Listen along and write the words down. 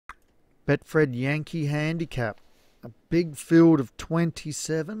Betfred Yankee Handicap. A big field of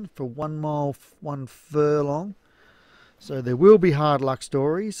 27 for 1 mile, 1 furlong. So there will be hard luck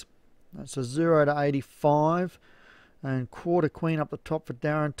stories. That's a 0 to 85. And Quarter Queen up the top for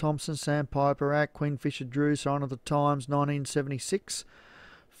Darren Thompson, Sandpiper Act, Queen Fisher Drew, Sign of the Times, 1976.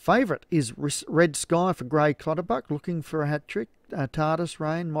 Favourite is Red Sky for Grey Clutterbuck, looking for a hat-trick. TARDIS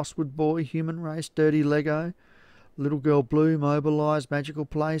Rain, Mosswood Boy, Human Race, Dirty Lego, Little Girl Blue, Mobilised, Magical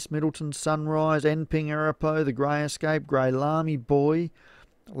Place, Middleton Sunrise, Enping Arapo, The Grey Escape, Grey Lamy Boy,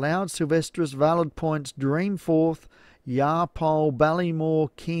 Loud Sylvestrous, Valid Points, Dreamforth, Yarpole, Ballymore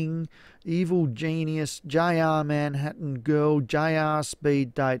King, Evil Genius, JR Manhattan Girl, JR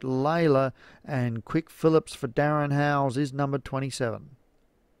Speed Date, Layla, and Quick Phillips for Darren Howes is number 27.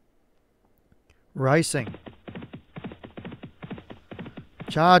 Racing.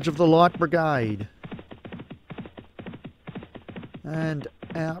 Charge of the Light Brigade. And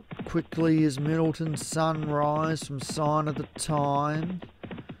out quickly is Middleton Sunrise from Sign of the Time.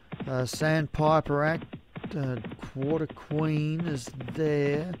 Sandpiper Act, Quarter Queen is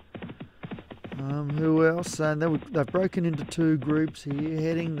there. Who else? They've broken into 2 groups here.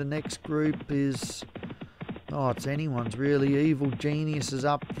 Heading the next group is, it's anyone's really. Evil Genius is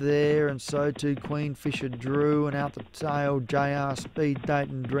up there, and so too Queen Fisher Drew, and out the tail JR Speed Date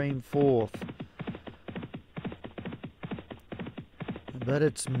and Dreamforth. But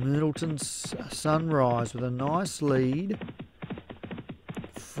it's Middleton's Sunrise with a nice lead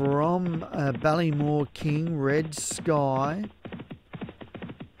from Ballymore King, Red Sky.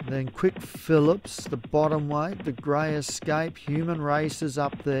 Then Quick Phillips, the bottom weight, the Grey Escape, Human Race is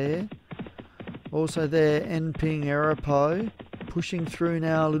up there. Also there, Enping Arapo. Pushing through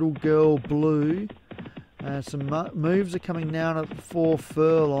now, Little Girl Blue. Some moves are coming down at the 4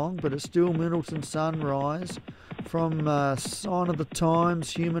 furlong, but it's still Middleton Sunrise. From Sign of the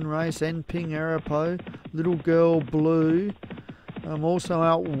Times, Human Race, Enping Arapo, Little Girl Blue. Also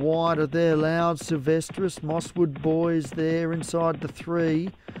out wider there, Loud Sylvestrous, Mosswood Boys there inside the 3.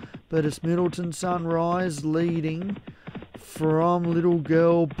 But it's Middleton Sunrise leading from Little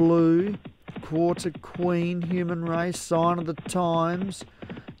Girl Blue. Quarter Queen, Human Race, Sign of the Times.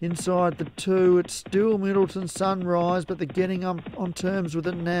 Inside the 2, it's still Middleton Sunrise, but they're getting on terms with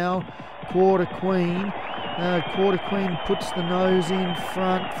it now. Quarter Queen. Quarter Queen puts the nose in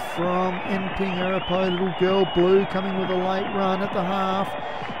front from Enping Arapo. Little Girl Blue coming with a late run at the half.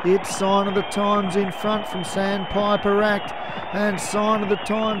 It's Sign of the Times in front from Sandpiper Act. And Sign of the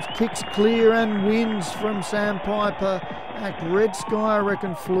Times kicks clear and wins from Sandpiper Act. Red Sky, I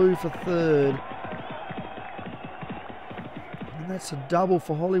reckon, flew for 3rd. And that's a double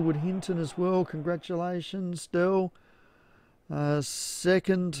for Hollywood Hinton as well. Congratulations, Del.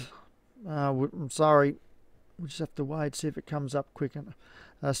 2nd, I'm sorry. We'll just have to wait, see if it comes up quicker.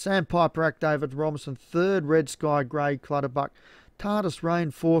 Sandpiper Act, David Robinson. 3rd, Red Sky, Grey Clutterbuck. TARDIS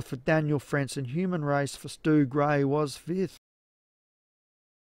Rain, 4th for Daniel Frenson. Human Race for Stu Gray was 5th.